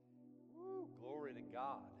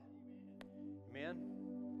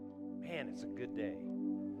Amen? Man, it's a good day.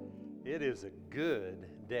 It is a good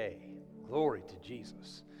day. Glory to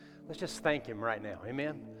Jesus. Let's just thank Him right now.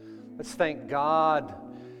 Amen? Let's thank God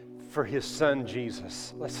for His Son,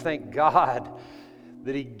 Jesus. Let's thank God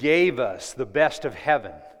that He gave us the best of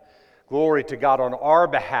heaven. Glory to God on our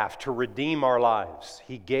behalf to redeem our lives.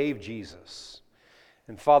 He gave Jesus.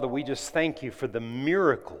 And Father, we just thank You for the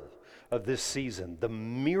miracle of this season. The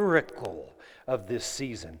miracle of this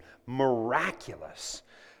season. Miraculous.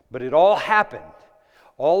 But it all happened.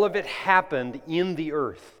 All of it happened in the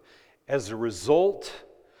earth as a result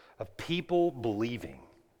of people believing.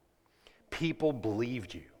 People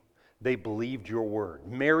believed You. They believed Your word.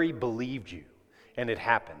 Mary believed You, and it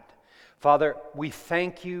happened. Father, we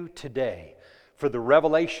thank You today for the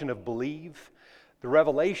revelation of believe, the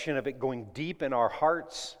revelation of it going deep in our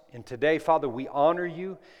hearts. And today, Father, we honor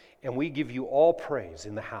You, and we give You all praise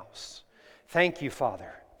in the house. Thank You,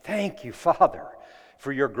 Father. Thank You, Father,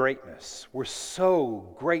 for Your greatness. We're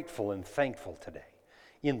so grateful and thankful today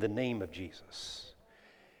in the name of Jesus.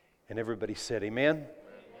 And everybody said amen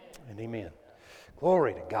and amen.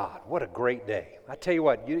 Glory to God. What a great day. I tell you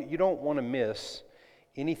what, you don't want to miss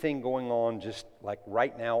anything going on just like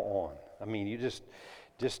right now on. I mean,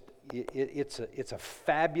 it's a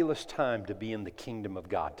fabulous time to be in the kingdom of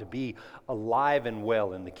God, to be alive and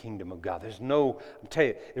well in the kingdom of God. There's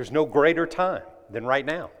no greater time than right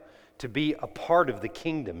now to be a part of the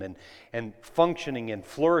kingdom and functioning and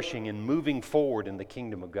flourishing and moving forward in the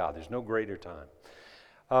kingdom of God. There's no greater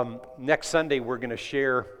time. Next Sunday, we're going to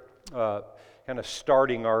share, kind of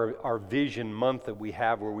starting our vision month that we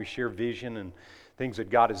have, where we share vision and things that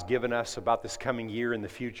God has given us about this coming year and the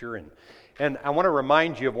future. And I want to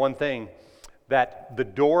remind you of one thing, that the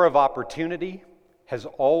door of opportunity has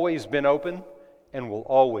always been open and will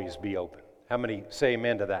always be open. How many say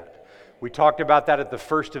amen to that? We talked about that at the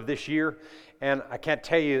first of this year, and I can't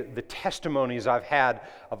tell you the testimonies I've had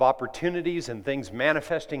of opportunities and things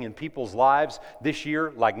manifesting in people's lives this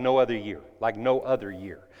year like no other year,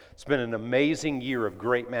 It's been an amazing year of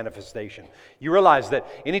great manifestation. You realize that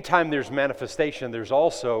anytime there's manifestation, there's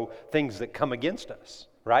also things that come against us,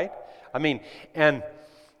 right? I mean, and,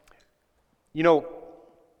 you know,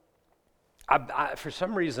 for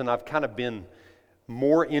some reason I've kind of been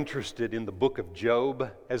more interested in the book of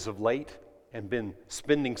Job as of late and been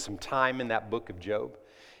spending some time in that book of Job.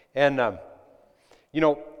 And,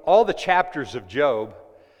 all the chapters of Job,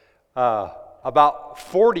 about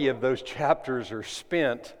 40 of those chapters are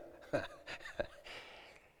spent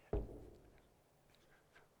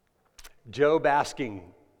Job asking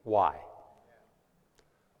why.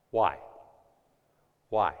 Why?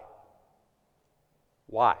 Why?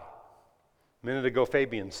 Why? A minute ago,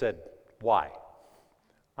 Fabian said, why?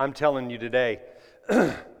 I'm telling you today,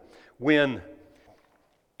 when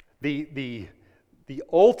the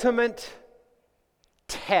ultimate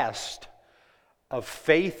test of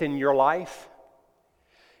faith in your life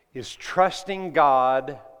is trusting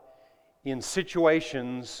God in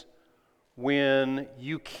situations when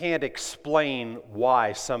you can't explain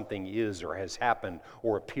why something is or has happened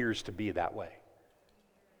or appears to be that way.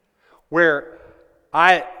 Where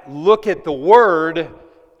I look at the Word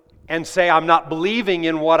and say, I'm not believing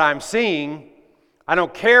in what I'm seeing. I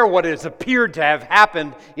don't care what has appeared to have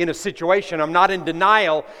happened in a situation. I'm not in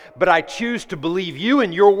denial, but I choose to believe You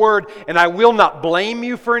and Your Word, and I will not blame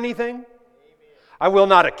You for anything. I will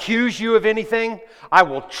not accuse You of anything. I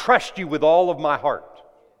will trust You with all of my heart.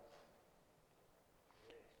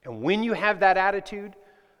 And when you have that attitude,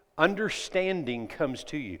 understanding comes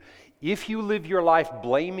to you. If you live your life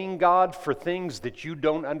blaming God for things that you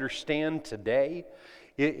don't understand today,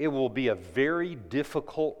 it will be a very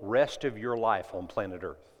difficult rest of your life on planet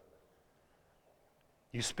Earth.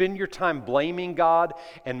 You spend your time blaming God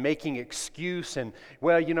and making excuse and,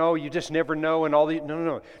 you just never know and all the...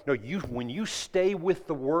 No. When you stay with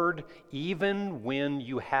the Word, even when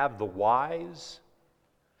you have the whys,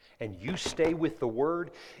 and you stay with the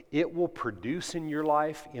Word, it will produce in your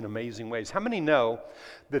life in amazing ways. How many know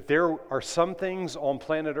that there are some things on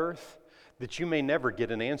planet Earth that you may never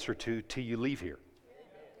get an answer to till you leave here?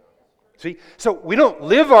 See, so we don't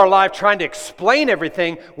live our life trying to explain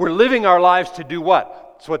everything. We're living our lives to do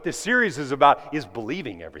what? That's what this series is about, is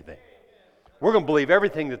believing everything. We're going to believe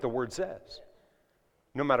everything that the Word says,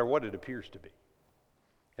 no matter what it appears to be.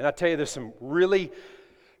 And I tell you, there's some really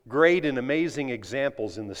great and amazing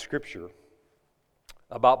examples in the Scripture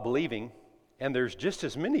about believing, and there's just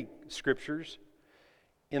as many Scriptures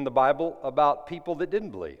in the Bible about people that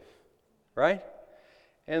didn't believe, right?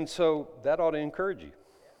 And so that ought to encourage you.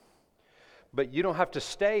 But you don't have to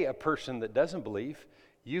stay a person that doesn't believe.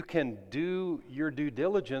 You can do your due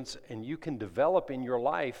diligence and you can develop in your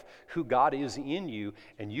life who God is in you,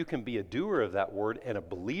 and you can be a doer of that word and a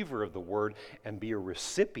believer of the word and be a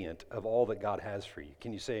recipient of all that God has for you.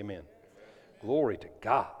 Can you say amen? Glory to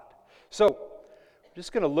God. So, I'm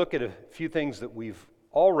just going to look at a few things that we've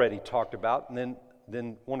already talked about, and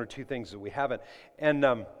then one or two things that we haven't. And,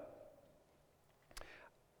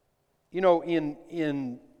 in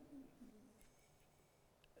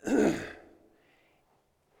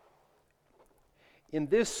in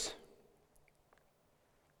this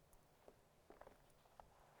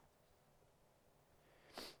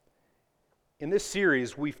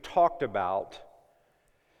series, we've talked about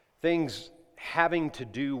things having to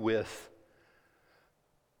do with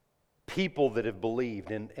people that have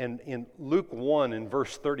believed. And in Luke 1 in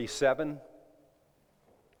verse 37,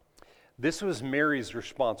 this was Mary's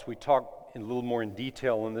response. We talked in a little more in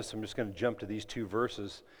detail on this. I'm just going to jump to these two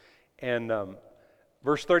verses. And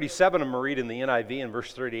verse 37 I'm going to read in the NIV, and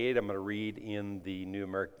verse 38 I'm going to read in the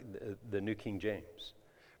New King James.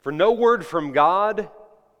 For no word from God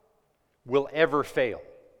will ever fail.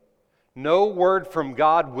 No word from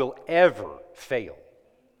God will ever fail.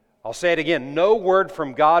 I'll say it again. No word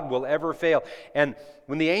from God will ever fail. And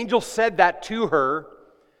when the angel said that to her,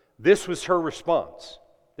 this was her response.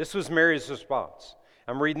 This was Mary's response.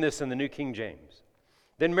 I'm reading this in the New King James.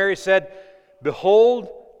 Then Mary said, Behold,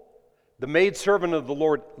 the maidservant of the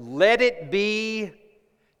Lord, let it be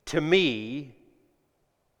to me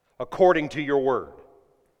according to your word.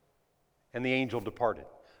 And the angel departed.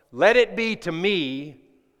 Let it be to me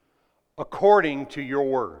according to your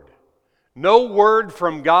word. No word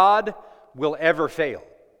from God will ever fail.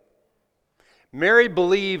 Mary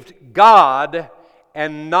believed God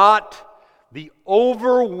and not the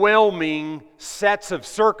overwhelming sets of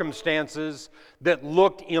circumstances that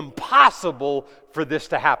looked impossible for this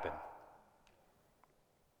to happen.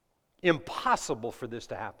 Impossible for this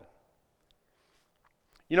to happen.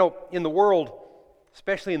 You know, in the world,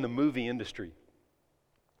 especially in the movie industry,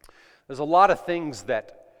 there's a lot of things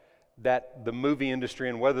that the movie industry,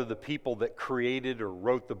 and whether the people that created or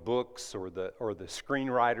wrote the books or the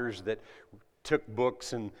screenwriters that took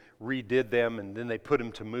books and redid them and then they put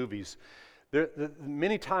them to movies,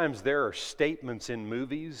 many times there are statements in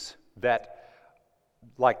movies that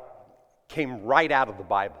like came right out of the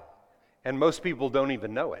Bible, and most people don't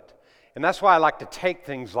even know it. And that's why I like to take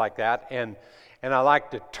things like that and I like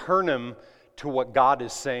to turn them to what God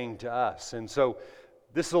is saying to us. And so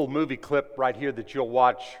this little movie clip right here that you'll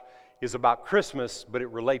watch is about Christmas, but it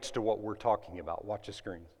relates to what we're talking about. Watch the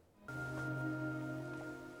screen.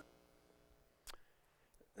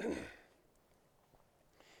 If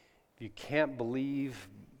you can't believe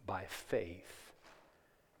by faith,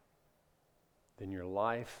 then your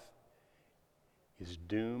life is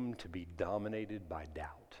doomed to be dominated by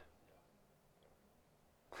doubt.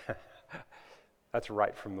 That's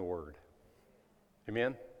right from the Word.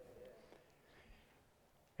 Amen?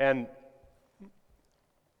 And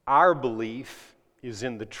our belief is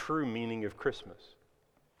in the true meaning of Christmas.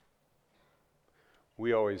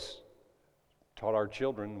 We always taught our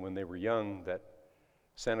children when they were young that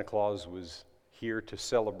Santa Claus was here to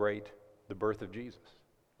celebrate the birth of Jesus.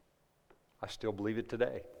 I still believe it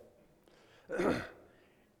today.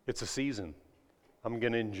 It's a season. I'm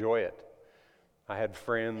going to enjoy it. I had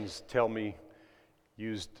friends tell me,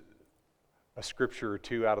 used a scripture or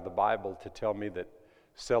two out of the Bible to tell me that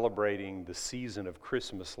celebrating the season of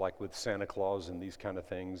Christmas, like with Santa Claus and these kind of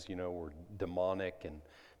things, were demonic, and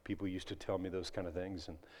people used to tell me those kind of things.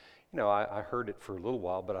 And, I heard it for a little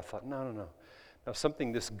while, but I thought, no. Now,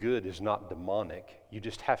 something this good is not demonic. You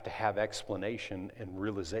just have to have explanation and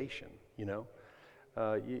realization, You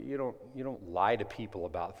don't lie to people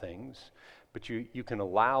about things, but you can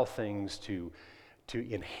allow things to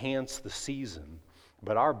enhance the season.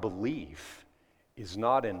 But our belief is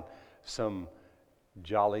not in some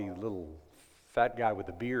jolly little fat guy with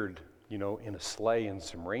a beard, in a sleigh and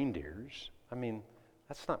some reindeers. I mean,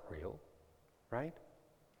 that's not real, right?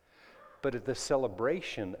 But the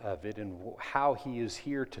celebration of it and how he is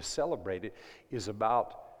here to celebrate it is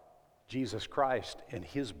about Jesus Christ and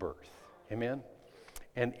his birth. Amen?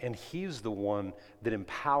 And he's the one that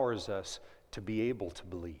empowers us to be able to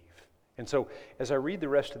believe. And so, as I read the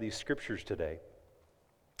rest of these scriptures today,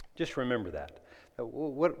 just remember that.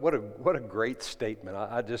 What a great statement.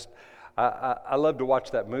 I love to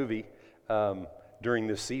watch that movie during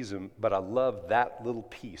this season, but I love that little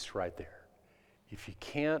piece right there. If you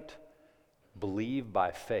can't believe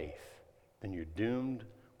by faith, then you're doomed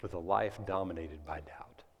with a life dominated by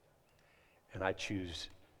doubt. And I choose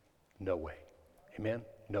no way. Amen?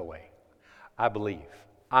 No way. I believe.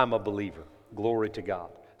 I'm a believer. Glory to God.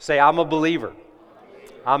 Say, I'm a believer.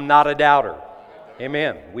 I'm not a doubter.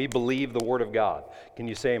 Amen. We believe the Word of God. Can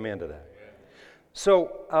you say amen to that?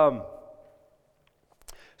 So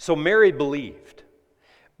Mary believed.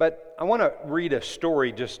 But I want to read a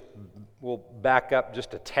story, we'll back up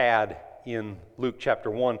just a tad in Luke chapter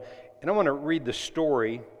 1. And I want to read the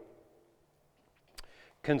story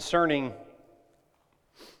concerning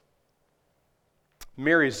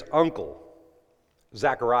Mary's uncle,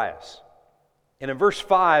 Zacharias. And in verse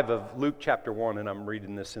 5 of Luke chapter 1, and I'm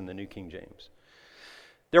reading this in the New King James.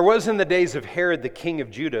 There was in the days of Herod the king of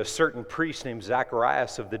Judah a certain priest named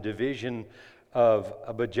Zacharias of the division of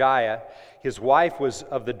Abijah. His wife was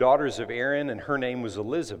of the daughters of Aaron, and her name was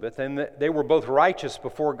Elizabeth. And they were both righteous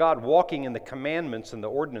before God, walking in the commandments and the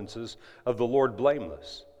ordinances of the Lord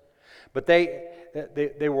blameless. But they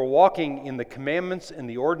were walking in the commandments and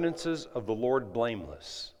the ordinances of the Lord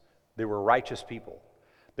blameless. They were righteous people.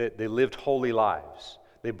 They lived holy lives.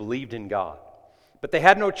 They believed in God. But they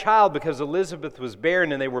had no child because Elizabeth was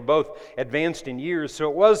barren and they were both advanced in years. So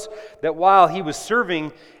it was that while he was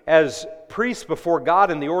serving as priest before God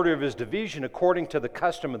in the order of his division, according to the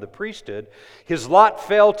custom of the priesthood, his lot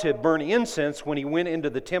fell to burn incense when he went into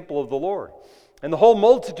the temple of the Lord. And the whole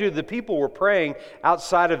multitude of the people were praying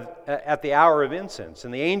outside at the hour of incense.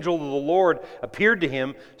 And the angel of the Lord appeared to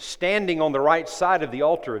him, standing on the right side of the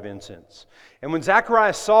altar of incense. And when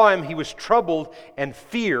Zacharias saw him, he was troubled, and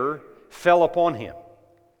fear fell upon him.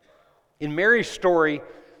 In Mary's story,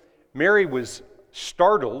 Mary was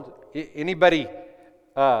startled. Anybody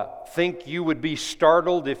think you would be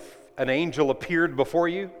startled if an angel appeared before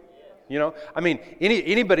you? You know, I mean,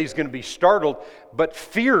 anybody's going to be startled, but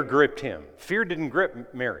fear gripped him. Fear didn't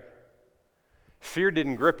grip Mary. Fear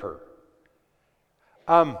didn't grip her.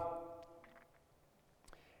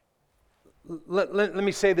 Let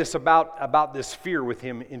me say this about this fear with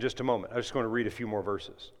him in just a moment. I'm just going to read a few more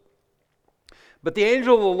verses. But the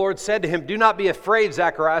angel of the Lord said to him, "Do not be afraid,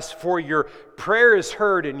 Zacharias, for your prayer is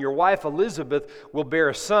heard, and your wife Elizabeth will bear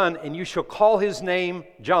a son, and you shall call his name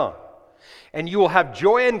John. And you will have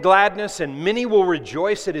joy and gladness, and many will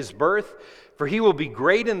rejoice at his birth, for he will be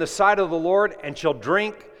great in the sight of the Lord, and shall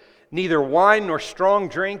drink neither wine nor strong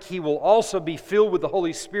drink. He will also be filled with the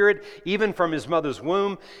Holy Spirit, even from his mother's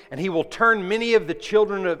womb. And he will turn many of the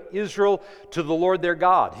children of Israel to the Lord their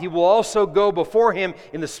God. He will also go before him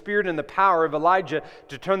in the spirit and the power of Elijah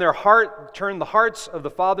to turn the hearts of the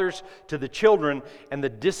fathers to the children, and the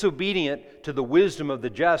disobedient to the wisdom of the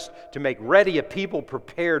just, to make ready a people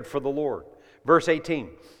prepared for the Lord." Verse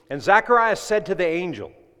 18, "And Zacharias said to the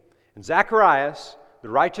angel," and Zacharias, the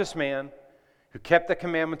righteous man, who kept the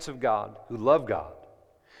commandments of God, who loved God.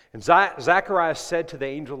 And Zacharias said to the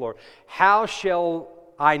angel of the Lord, "How shall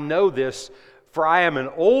I know this? For I am an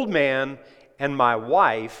old man, and my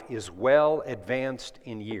wife is well advanced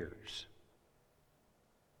in years."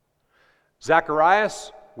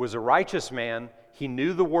 Zacharias was a righteous man. He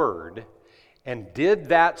knew the word. And did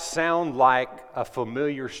that sound like a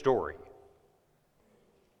familiar story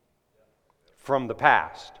from the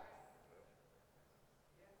past?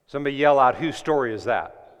 Somebody yell out, whose story is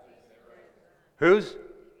that? Whose?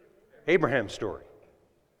 Abraham's story.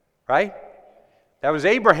 Right? That was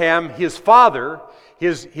Abraham, his father.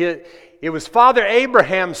 It was Father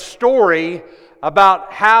Abraham's story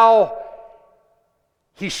about how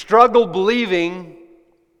he struggled believing.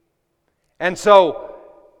 And so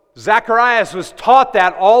Zacharias was taught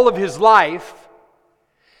that all of his life.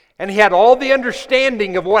 And he had all the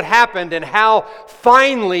understanding of what happened and how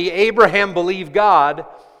finally Abraham believed God.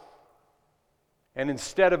 And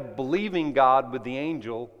instead of believing God with the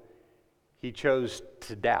angel, he chose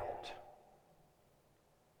to doubt.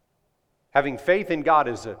 Having faith in God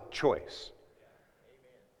is a choice.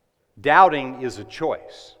 Doubting is a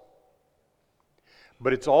choice.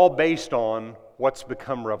 But it's all based on what's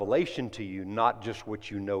become revelation to you, not just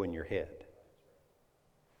what you know in your head.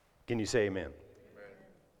 Can you say amen?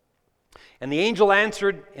 And the angel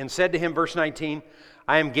answered and said to him, verse 19,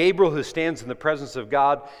 "I am Gabriel, who stands in the presence of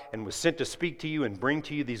God, and was sent to speak to you and bring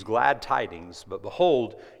to you these glad tidings. But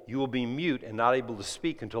behold, you will be mute and not able to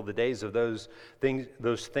speak until the days of those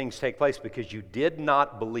things take place, because you did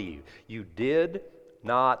not believe." You did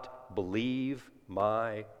not believe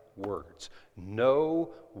my words. No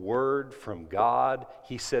word from God.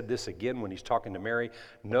 He said this again when he's talking to Mary.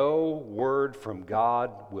 No word from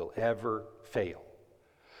God will ever fail.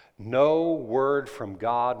 No word from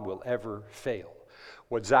God will ever fail.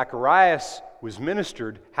 What Zacharias was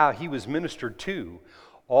ministered, how he was ministered to,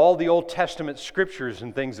 all the Old Testament scriptures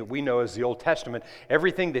and things that we know as the Old Testament,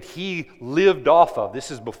 everything that he lived off of,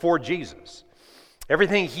 this is before Jesus,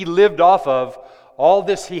 everything he lived off of, all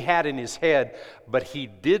this he had in his head, but he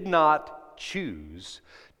did not choose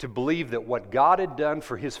to believe that what God had done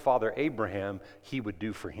for his father Abraham, he would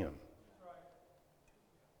do for him.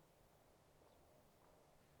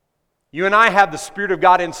 You and I have the Spirit of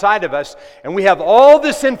God inside of us, and we have all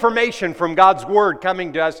this information from God's Word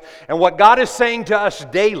coming to us, and what God is saying to us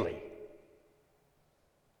daily.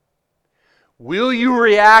 Will you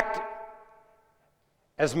react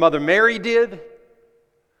as Mother Mary did?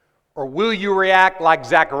 Or will you react like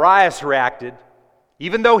Zacharias reacted?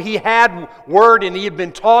 Even though he had Word and he had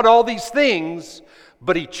been taught all these things,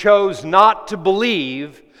 but he chose not to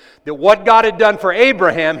believe that what God had done for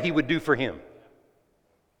Abraham, he would do for him.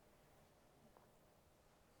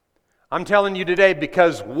 I'm telling you today,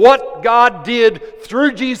 because what God did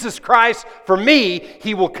through Jesus Christ for me,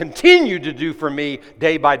 he will continue to do for me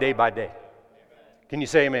day by day by day. Can you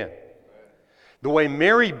say amen? The way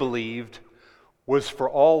Mary believed was for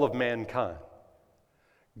all of mankind.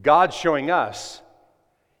 God's showing us,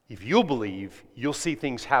 if you'll believe, you'll see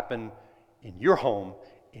things happen in your home,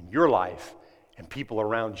 in your life, and people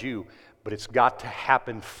around you, but it's got to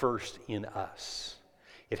happen first in us.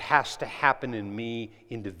 It has to happen in me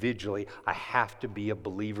individually. I have to be a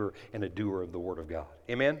believer and a doer of the Word of God.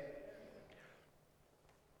 Amen?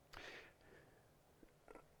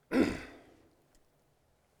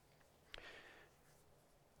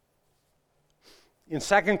 In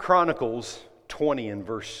 2 Chronicles 20 and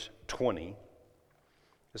verse 20,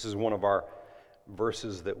 this is one of our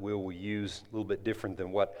verses that we will use a little bit different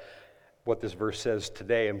than what this verse says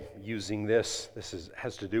today. I'm using this.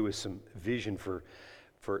 Has to do with some vision for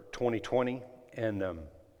 2020.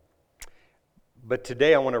 But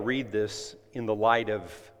today I want to read this in the light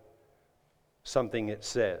of something it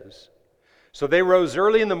says. So they rose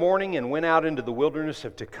early in the morning and went out into the wilderness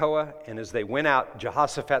of Tekoa. And as they went out,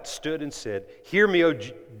 Jehoshaphat stood and said, "Hear me, O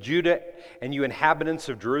Judah, and you inhabitants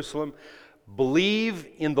of Jerusalem. Believe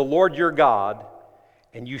in the Lord your God,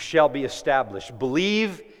 and you shall be established.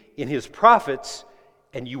 Believe in his prophets,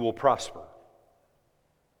 and you will prosper.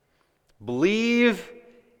 Believe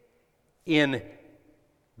in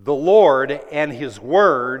the Lord and his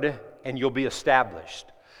word, and you'll be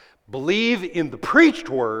established. Believe in the preached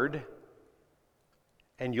word,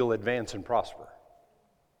 and you'll advance and prosper."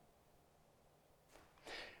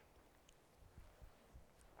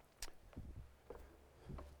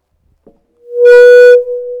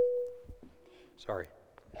 Sorry.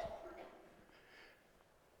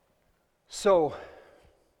 So,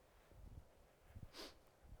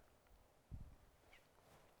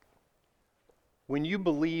 when you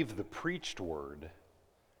believe the preached word,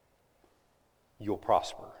 you'll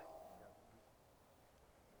prosper.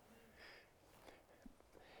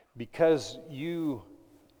 Because you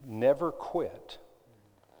never quit,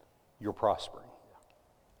 you're prospering.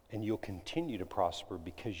 And you'll continue to prosper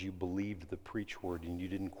because you believed the preached word and you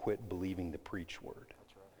didn't quit believing the preached word.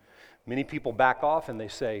 Many people back off and they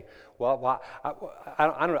say, well,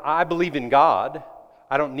 I believe in God.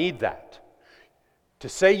 I don't need that. To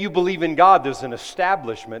say you believe in God, there's an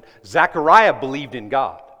establishment. Zechariah believed in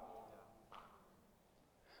God.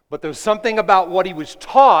 But there's something about what he was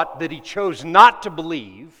taught that he chose not to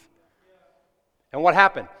believe. And what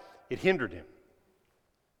happened? It hindered him.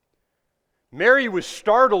 Mary was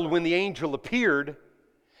startled when the angel appeared,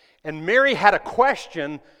 and Mary had a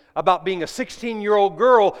question about being a 16-year-old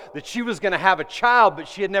girl, that she was going to have a child, but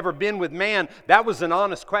she had never been with man. That was an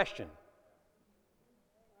honest question.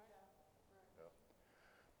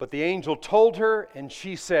 But the angel told her, and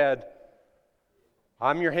she said,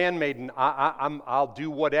 "I'm your handmaiden. I'll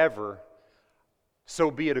do whatever.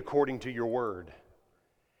 So be it according to your word."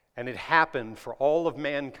 And it happened for all of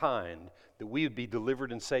mankind that we would be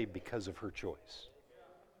delivered and saved because of her choice.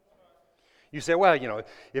 You say, well,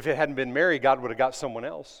 if it hadn't been Mary, God would have got someone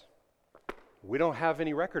else. We don't have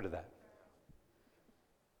any record of that.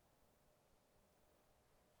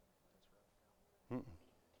 Mm-mm.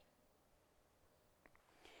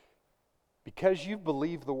 Because you've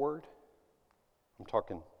believed the word, I'm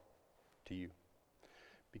talking to you.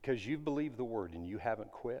 Because you've believed the word and you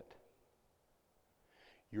haven't quit,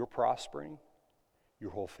 you're prospering,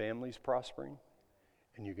 your whole family's prospering,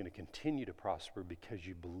 and you're going to continue to prosper because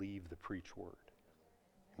you believe the preached word.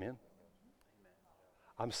 Amen?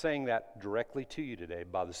 I'm saying that directly to you today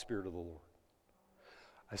by the Spirit of the Lord.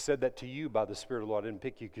 I said that to you by the Spirit of the Lord. I didn't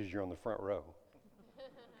pick you because you're on the front row.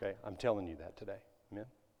 Okay? I'm telling you that today. Amen?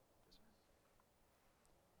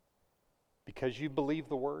 Because you believe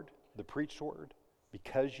the word, the preached word,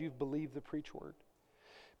 because you've believed the preached word,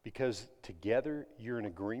 because together you're in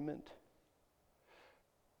agreement,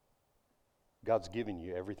 God's given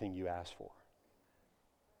you everything you asked for.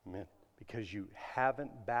 Amen. because you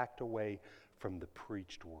haven't backed away from the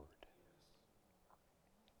preached word.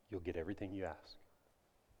 You'll get everything you ask.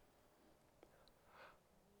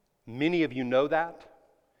 Many of you know that.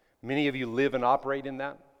 Many of you live and operate in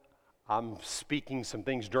that. I'm speaking some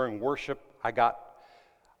things during worship. I got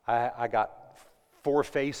 4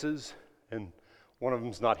 faces, and one of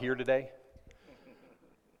them's not here today.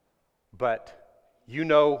 But you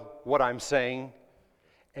know what I'm saying,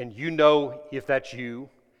 and you know if that's you.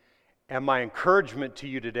 And my encouragement to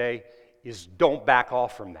you today is don't back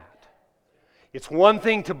off from that. It's one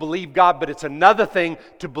thing to believe God, but it's another thing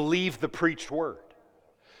to believe the preached word.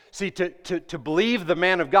 See, to believe the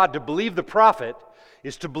man of God, to believe the prophet,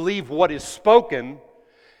 is to believe what is spoken,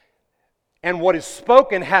 and what is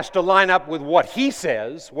spoken has to line up with what he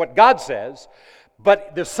says, what God says,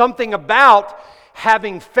 but there's something about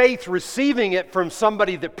having faith, receiving it from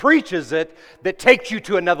somebody that preaches it, that takes you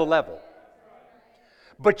to another level.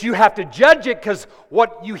 But you have to judge it because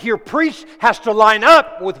what you hear preached has to line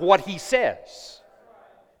up with what he says.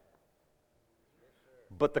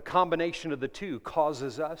 But the combination of the two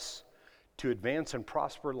causes us to advance and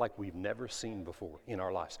prosper like we've never seen before in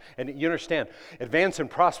our lives. And you understand, advance and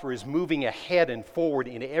prosper is moving ahead and forward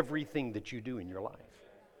in everything that you do in your life.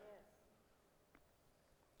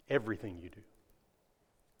 Everything you do.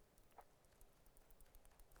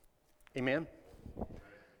 Amen?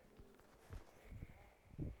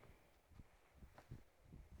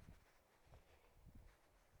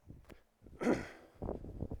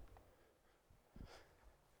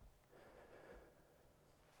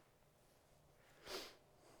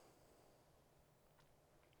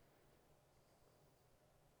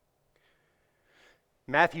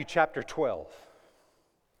 Matthew chapter 12.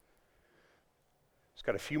 It's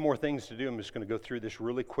got a few more things to do. I'm just going to go through this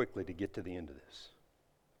really quickly to get to the end of this.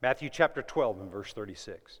 Matthew chapter 12 and verse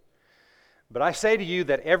 36. But I say to you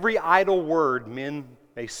that every idle word men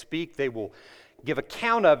may speak, they will give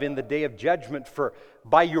account of in the day of judgment. For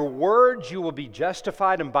by your words you will be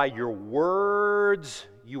justified, and by your words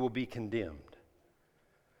you will be condemned.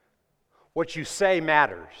 What you say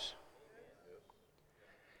matters.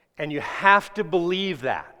 And you have to believe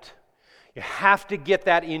that. You have to get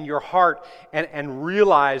that in your heart and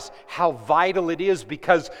realize how vital it is,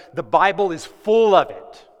 because the Bible is full of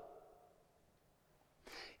it.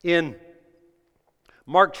 In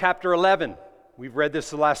Mark chapter 11, we've read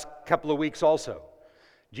this the last couple of weeks also.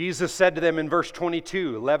 Jesus said to them in verse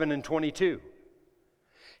 22, 11 and 22,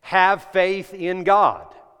 have faith in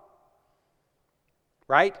God.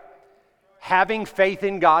 Right? Having faith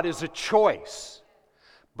in God is a choice.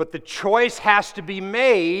 But the choice has to be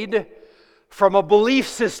made from a belief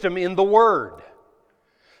system in the Word.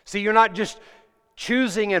 See, you're not just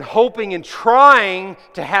choosing and hoping and trying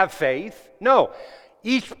to have faith. No,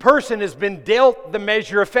 each person has been dealt the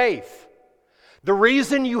measure of faith. The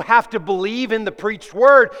reason you have to believe in the preached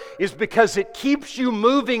Word is because it keeps you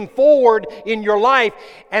moving forward in your life.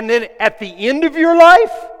 And then at the end of your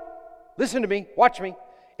life, listen to me, watch me.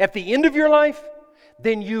 At the end of your life,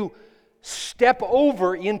 then you step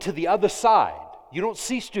over into the other side. You don't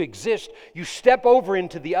cease to exist. You step over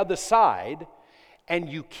into the other side and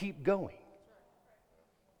you keep going.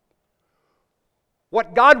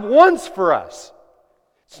 What God wants for us,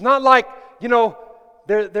 it's not like,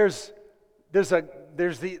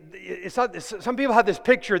 some people have this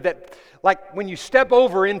picture that like when you step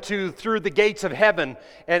over through the gates of heaven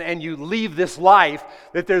and you leave this life,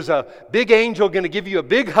 that there's a big angel going to give you a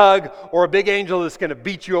big hug or a big angel that's going to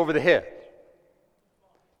beat you over the head,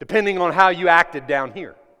 depending on how you acted down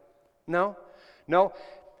here. No.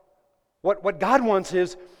 What God wants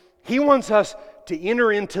is, He wants us to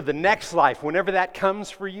enter into the next life whenever that comes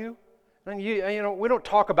for you. And we don't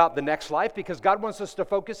talk about the next life because God wants us to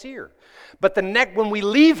focus here. But when we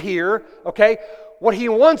leave here, okay, what He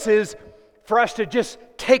wants is for us to just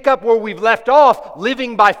take up where we've left off,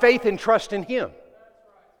 living by faith and trust in Him.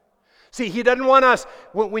 See, He doesn't want us,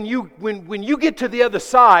 when you get to the other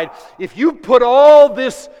side, if you put all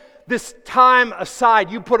this time aside,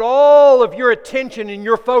 you put all of your attention and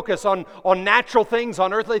your focus on natural things,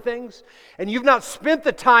 on earthly things, and you've not spent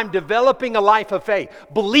the time developing a life of faith,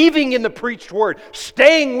 believing in the preached word,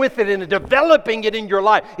 staying with it and developing it in your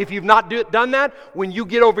life. If you've not done that, when you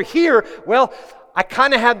get over here, well, I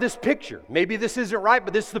kind of have this picture. Maybe this isn't right,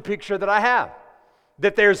 but this is the picture that I have.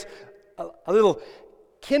 That there's a little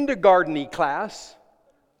kindergarten-y class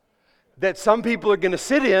that some people are going to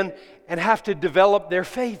sit in and have to develop their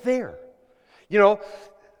faith there. You know,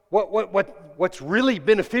 what's really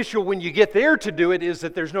beneficial when you get there to do it is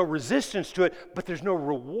that there's no resistance to it, but there's no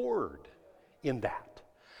reward in that.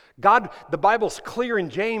 God, the Bible's clear in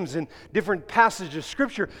James and different passages of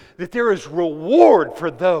Scripture that there is reward for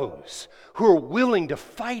those who are willing to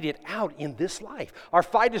fight it out in this life. Our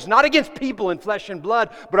fight is not against people in flesh and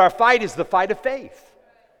blood, but our fight is the fight of faith.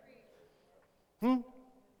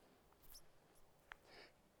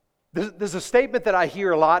 There's a statement that I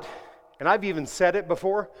hear a lot, and I've even said it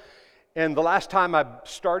before, and the last time I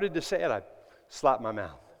started to say it, I slapped my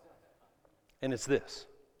mouth. And it's this.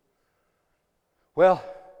 Well,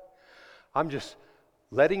 I'm just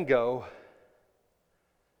letting go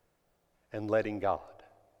and letting God.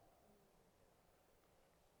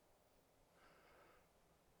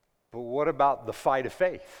 But what about the fight of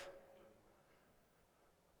faith?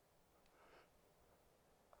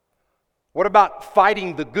 What about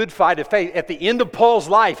fighting the good fight of faith? At the end of Paul's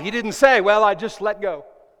life, he didn't say, well, I just let go.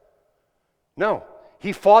 No,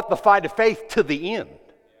 he fought the fight of faith to the end.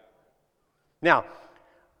 Now,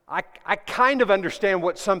 I kind of understand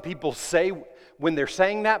what some people say when they're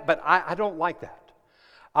saying that, but I don't like that.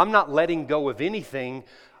 I'm not letting go of anything.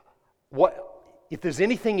 If there's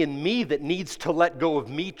anything in me that needs to let go of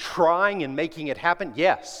me trying and making it happen,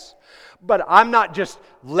 yes. But I'm not just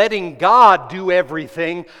letting God do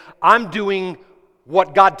everything. I'm doing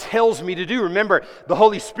what God tells me to do. Remember, the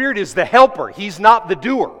Holy Spirit is the helper. He's not the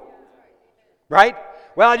doer. Right?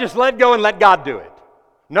 Well, I just let go and let God do it.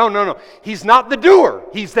 No. He's not the doer.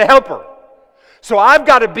 He's the helper. So I've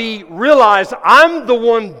got to realize I'm the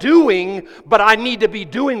one doing, but I need to be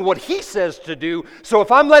doing what He says to do. So if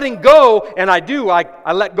I'm letting go, and I do,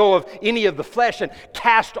 I let go of any of the flesh and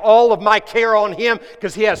cast all of my care on Him,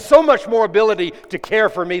 because He has so much more ability to care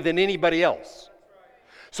for me than anybody else.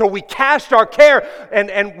 So we cast our care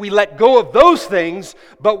and we let go of those things,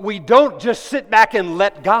 but we don't just sit back and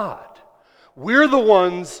let God. We're the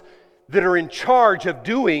ones that are in charge of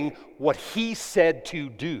doing what He said to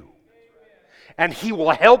do. And He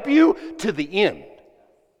will help you to the end.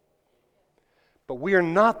 But we are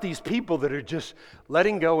not these people that are just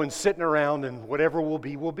letting go and sitting around and whatever will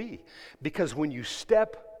be, will be. Because when you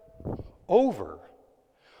step over,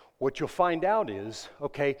 what you'll find out is,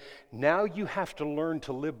 okay, now you have to learn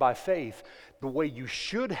to live by faith the way you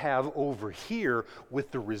should have over here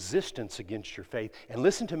with the resistance against your faith. And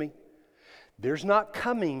listen to me. There's not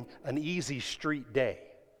coming an easy street day.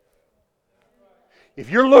 If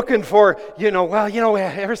you're looking for,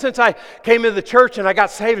 ever since I came into the church and I got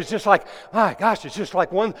saved, it's just like, my gosh, it's just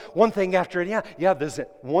like one thing after it. Yeah, there's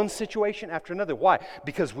one situation after another. Why?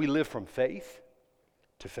 Because we live from faith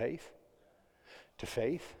to faith to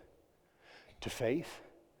faith to faith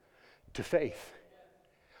to faith.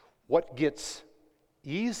 What gets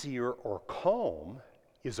easier or calm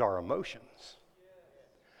is our emotions.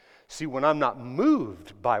 See, when I'm not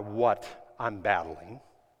moved by what I'm battling,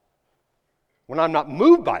 when I'm not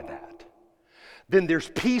moved by that, then there's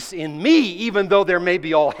peace in me, even though there may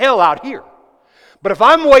be all hell out here. But if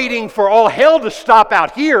I'm waiting for all hell to stop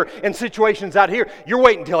out here and situations out here, you're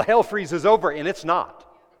waiting until hell freezes over, and it's not.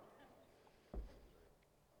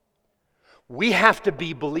 We have to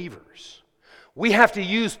be believers. We have to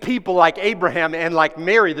use people like Abraham and like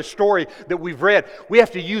Mary, the story that we've read. We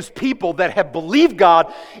have to use people that have believed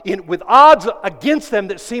God with odds against them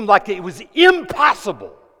that seemed like it was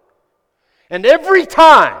impossible. And every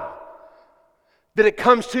time that it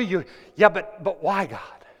comes to you, yeah, but why God?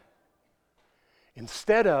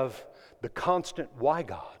 Instead of the constant why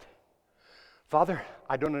God. Father,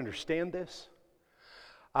 I don't understand this.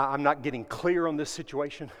 I'm not getting clear on this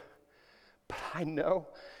situation. But I know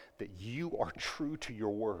that you are true to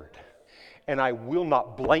your word. And I will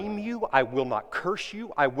not blame you. I will not curse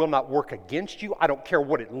you. I will not work against you. I don't care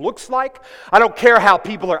what it looks like. I don't care how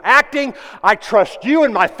people are acting. I trust you,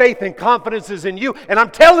 and my faith and confidence is in you. And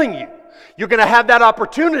I'm telling you, you're going to have that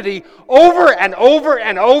opportunity over and over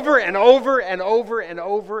and over and over and over and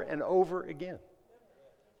over and over again.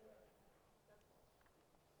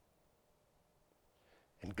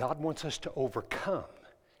 And God wants us to overcome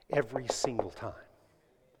every single time.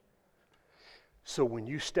 So when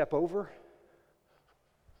you step over,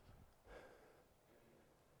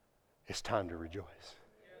 it's time to rejoice.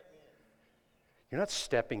 You're not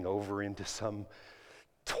stepping over into some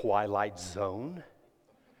twilight zone.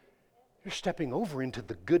 You're stepping over into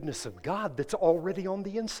the goodness of God that's already on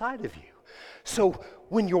the inside of you. So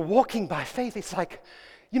when you're walking by faith, it's like,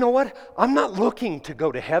 you know what? I'm not looking to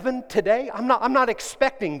go to heaven today. I'm not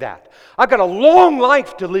expecting that. I've got a long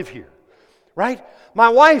life to live here. Right? My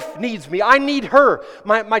wife needs me. I need her.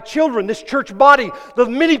 My children, this church body, the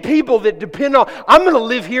many people that depend on. I'm going to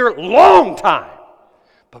live here a long time.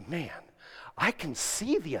 But man, I can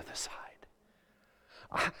see the other side.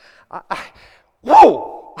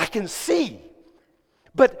 I can see.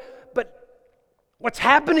 But what's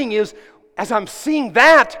happening is, as I'm seeing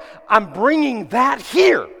that, I'm bringing that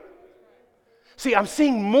here. See, I'm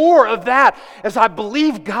seeing more of that as I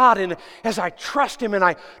believe God and as I trust Him and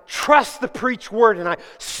I trust the preached word and I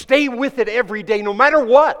stay with it every day, no matter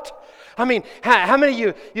what. I mean, how many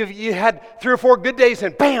of you had 3 or 4 good days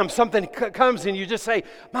and bam, something comes and you just say,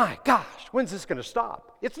 my gosh, when's this going to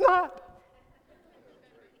stop? It's not.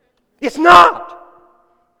 It's not.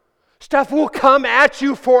 Stuff will come at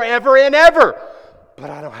you forever and ever, but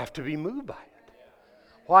I don't have to be moved by it.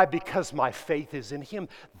 Why? Because my faith is in Him.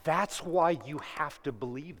 That's why you have to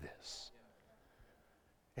believe this.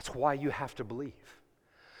 It's why you have to believe.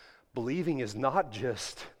 Believing is not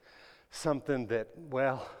just something that,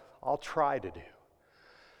 well, I'll try to do.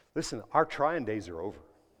 Listen, our trying days are over.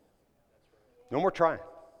 No more trying.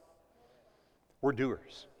 We're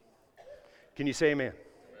doers. Can you say amen?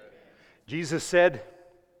 Jesus said,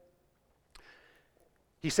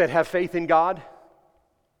 He said, have faith in God.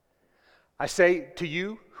 I say to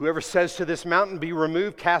you, whoever says to this mountain, be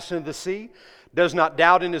removed, cast into the sea, does not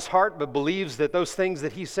doubt in his heart, but believes that those things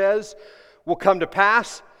that he says will come to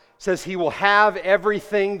pass, says he will have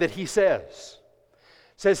everything that he says.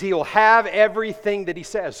 Says he will have everything that he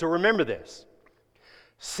says. So remember this.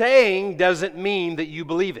 Saying doesn't mean that you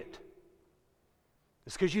believe it.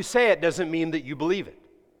 Just because you say it doesn't mean that you believe it.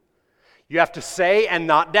 You have to say and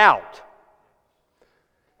not doubt.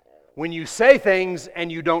 When you say things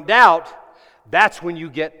and you don't doubt, that's when you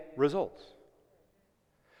get results.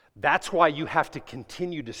 That's why you have to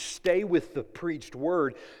continue to stay with the preached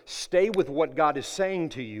word, stay with what God is saying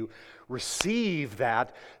to you, receive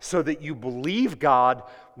that so that you believe God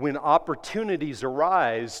when opportunities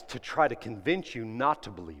arise to try to convince you not to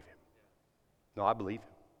believe Him. No, I believe Him.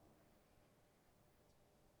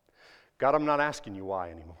 God, I'm not asking you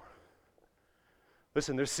why anymore.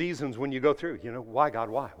 Listen, there's seasons when you go through, why God,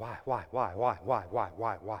 why?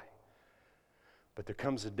 But there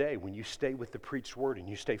comes a day when you stay with the preached word and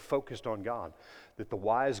you stay focused on God, that the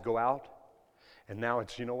whys go out, and now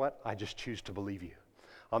it's, I just choose to believe you.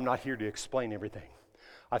 I'm not here to explain everything.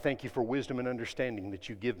 I thank you for wisdom and understanding that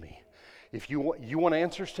you give me. If you want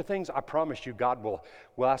answers to things, I promise you God will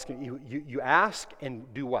ask. You ask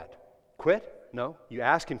and do what? Quit? No, you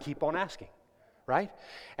ask and keep on asking, right?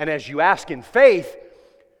 And as you ask in faith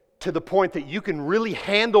to the point that you can really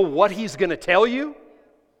handle what He's going to tell you,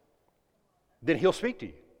 then He'll speak to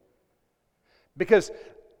you. Because,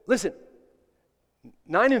 listen,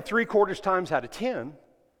 9 3/4 times out of 10,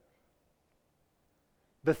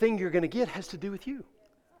 the thing you're going to get has to do with you.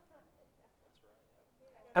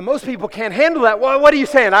 And most people can't handle that. Well, what are you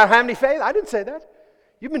saying? I don't have any faith? I didn't say that.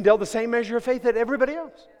 You've been dealt the same measure of faith that everybody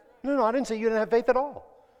else. No, I didn't say you didn't have faith at all.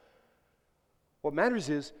 What matters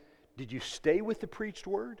is, did you stay with the preached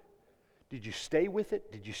word? Did you stay with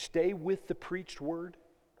it? Did you stay with the preached word?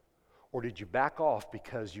 Or did you back off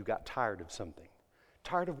because you got tired of something?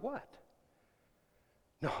 Tired of what?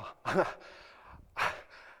 No,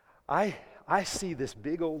 I see this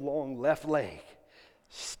big old long left leg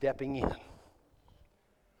stepping in.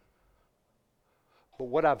 But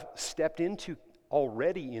what I've stepped into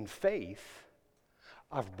already in faith,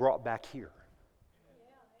 I've brought back here.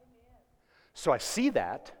 So I see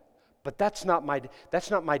that, but that's not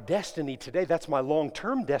my destiny today. That's my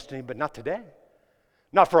long-term destiny, but not today.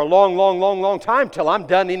 Not for a long time till I'm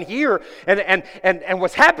done in here. And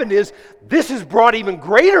what's happened is this has brought even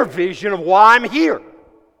greater vision of why I'm here.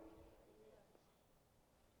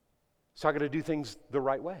 So I got to do things the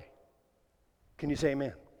right way. Can you say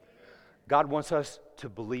amen? God wants us to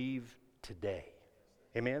believe today.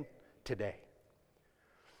 Amen? Today.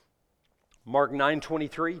 Mark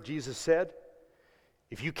 9:23, Jesus said,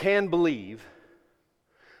 if you can believe,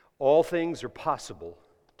 all things are possible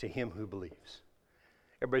to him who believes.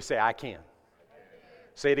 Everybody say, I can.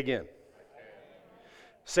 Say it again.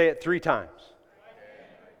 Say it 3 times.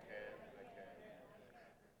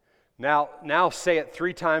 Now say it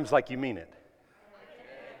 3 times like you mean it.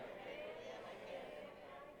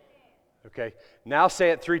 Okay. Now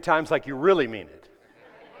say it 3 times like you really mean it.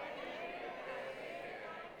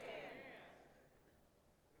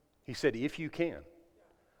 He said, if you can.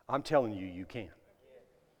 I'm telling you, you can.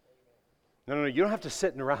 No, you don't have to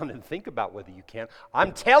sit around and think about whether you can.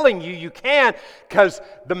 I'm telling you, you can, because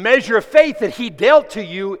the measure of faith that He dealt to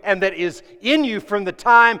you and that is in you from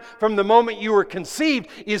the moment you were conceived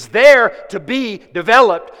is there to be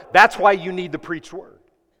developed. That's why you need the preached word.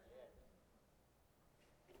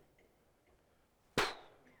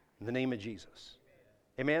 In the name of Jesus.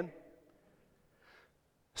 Amen?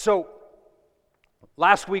 So,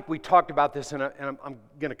 last week we talked about this, and I'm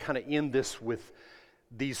going to kind of end this with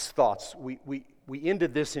these thoughts. We we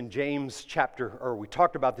ended this in James chapter, or we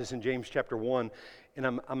talked about this in James chapter 1, and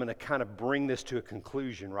I'm going to kind of bring this to a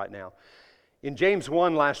conclusion right now. In James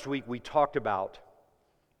 1 last week, we talked about,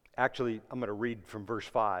 actually, I'm going to read from verse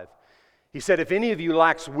 5. He said, if any of you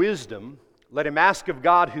lacks wisdom, let him ask of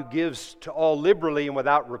God, who gives to all liberally and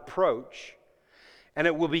without reproach, and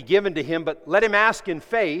it will be given to him. But let him ask in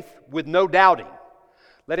faith with no doubting.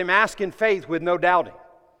 Let him ask in faith with no doubting.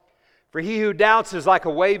 For he who doubts is like a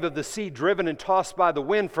wave of the sea driven and tossed by the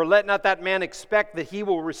wind. For let not that man expect that he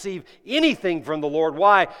will receive anything from the Lord.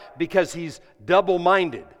 Why? Because he's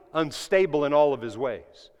double-minded, unstable in all of his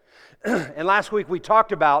ways. And last week we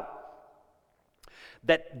talked about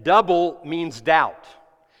that double means doubt.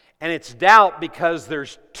 And it's doubt because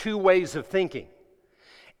there's two ways of thinking.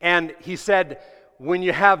 And he said, when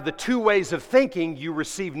you have the two ways of thinking, you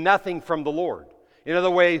receive nothing from the Lord. In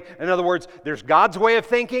other words, there's God's way of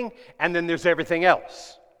thinking, and then there's everything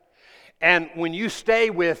else. And when you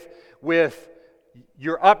stay with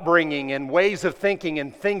your upbringing and ways of thinking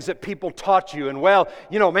and things that people taught you, and well,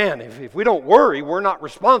 man, if we don't worry, we're not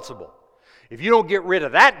responsible. If you don't get rid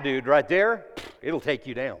of that dude right there, it'll take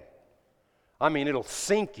you down. I mean, it'll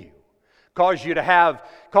sink you. Cause you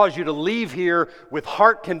to leave here with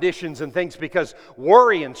heart conditions and things, because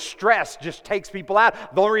worry and stress just takes people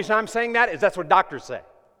out. The only reason I'm saying that is that's what doctors say.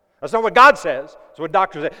 That's not what God says. That's what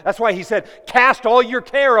doctors say. That's why he said, cast all your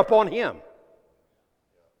care upon him.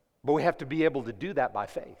 But we have to be able to do that by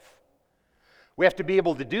faith. We have to be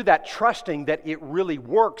able to do that trusting that it really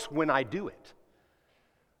works when I do it.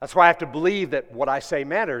 That's why I have to believe that what I say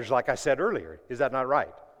matters, like I said earlier. Is that not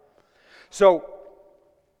right? So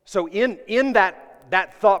in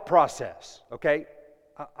that thought process, okay,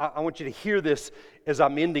 I want you to hear this as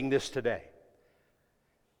I'm ending this today.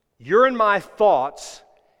 Your and my thoughts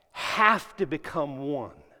have to become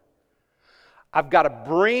one. I've got to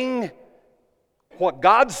bring what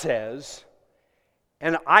God says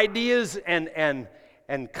and ideas and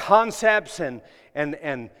concepts and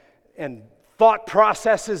thought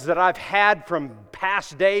processes that I've had from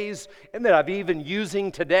past days and that I've even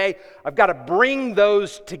using today. I've got to bring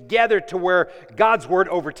those together to where God's Word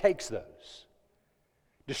overtakes those,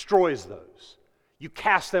 destroys those. You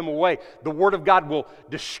cast them away. The Word of God will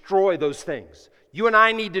destroy those things. You and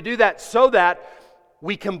I need to do that so that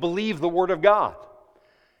we can believe the Word of God.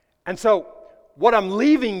 And so, what I'm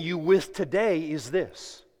leaving you with today is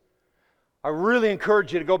this. I really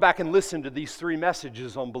encourage you to go back and listen to these 3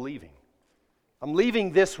 messages on believing. I'm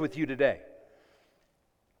leaving this with you today.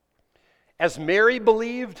 As Mary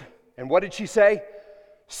believed, and what did she say?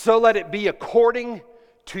 So let it be according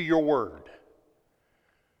to your word.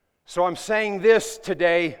 So I'm saying this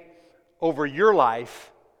today over your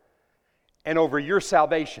life and over your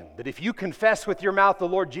salvation, that if you confess with your mouth the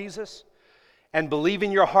Lord Jesus and believe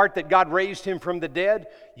in your heart that God raised him from the dead,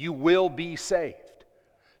 you will be saved.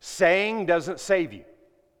 Saying doesn't save you.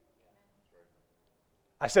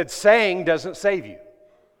 I said saying doesn't save you.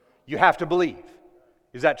 You have to believe.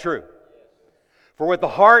 Is that true? For with the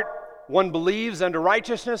heart one believes unto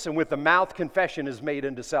righteousness, and with the mouth confession is made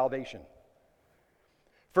unto salvation.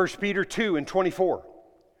 1 Peter 2:24.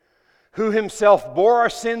 Who himself bore our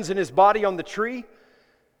sins in his body on the tree,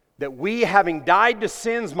 that we, having died to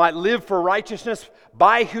sins, might live for righteousness,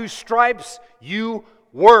 by whose stripes you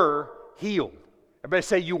were healed. Everybody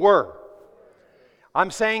say you were.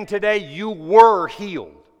 I'm saying today you were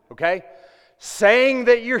healed, okay? Saying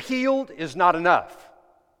that you're healed is not enough.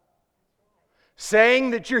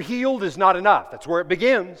 Saying that you're healed is not enough. That's where it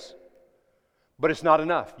begins. But it's not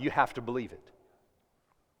enough. You have to believe it.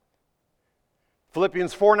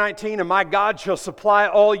 Philippians 4:19, and my God shall supply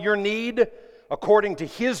all your need according to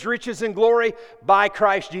his riches and glory by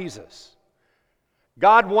Christ Jesus.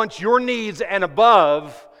 God wants your needs and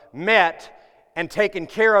above met and taken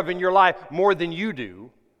care of in your life more than you do.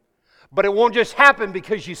 But it won't just happen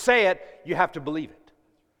because you say it, you have to believe it.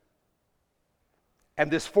 And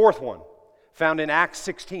this fourth one, found in Acts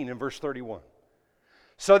 16 and verse 31.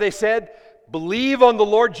 So they said, believe on the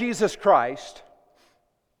Lord Jesus Christ,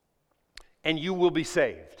 and you will be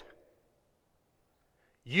saved.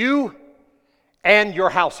 You and your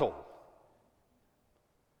household.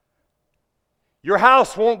 Your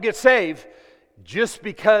house won't get saved just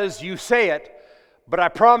because you say it, but I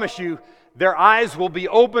promise you, their eyes will be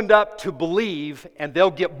opened up to believe, and they'll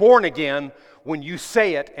get born again when you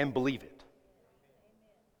say it and believe it.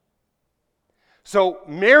 So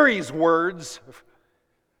Mary's words,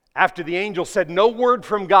 after the angel said, no word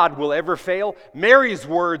from God will ever fail, Mary's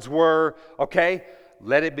words were, okay,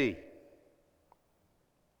 let it be.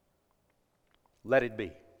 Let it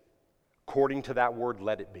be. According to that word,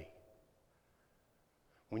 let it be.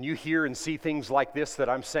 When you hear and see things like this that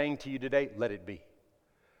I'm saying to you today, let it be.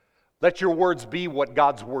 Let your words be what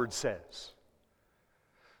God's Word says.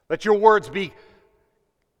 Let your words be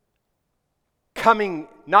coming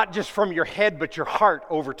not just from your head, but your heart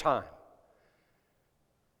over time.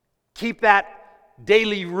 Keep that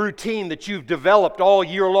daily routine that you've developed all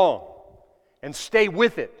year long and stay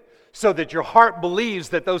with it so that your heart believes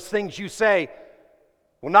that those things you say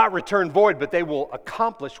will not return void, but they will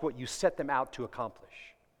accomplish what you set them out to accomplish.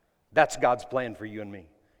 That's God's plan for you and me.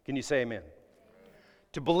 Can you say amen?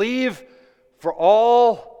 To believe for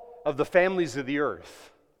all of the families of the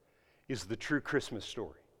earth is the true Christmas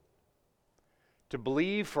story. To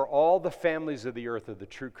believe for all the families of the earth is the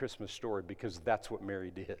true Christmas story, because that's what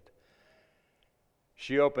Mary did.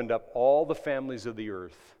 She opened up all the families of the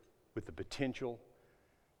earth with the potential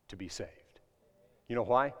to be saved. You know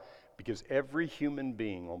why? Because every human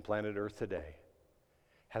being on planet Earth today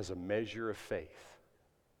has a measure of faith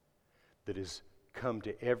that has come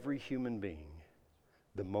to every human being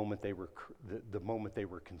the moment they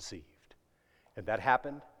were conceived. And that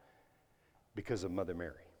happened because of Mother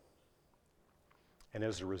Mary. And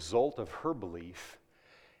as a result of her belief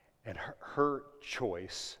and her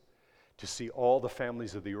choice to see all the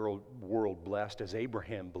families of the world blessed as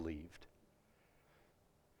Abraham believed,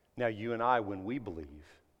 now you and I, when we believe,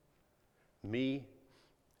 me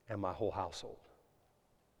and my whole household.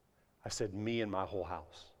 I said me and my whole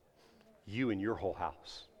house. You and your whole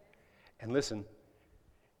house. And listen,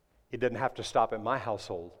 it doesn't have to stop at my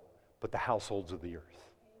household, but the households of the earth.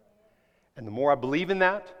 And the more I believe in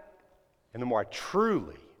that, and the more I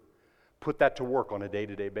truly put that to work on a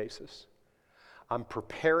day-to-day basis, I'm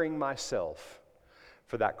preparing myself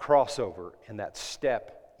for that crossover and that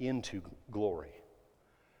step into glory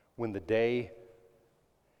when the day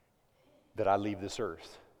that I leave this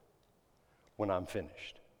earth, when I'm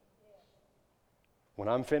finished. When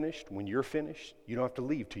I'm finished, when you're finished, you don't have to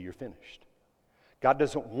leave till you're finished. God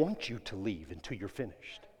doesn't want you to leave until you're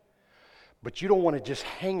finished. But you don't want to just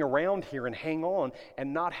hang around here and hang on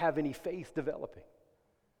and not have any faith developing.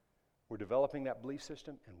 We're developing that belief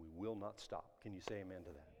system, and we will not stop. Can you say amen to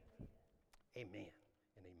that? Amen.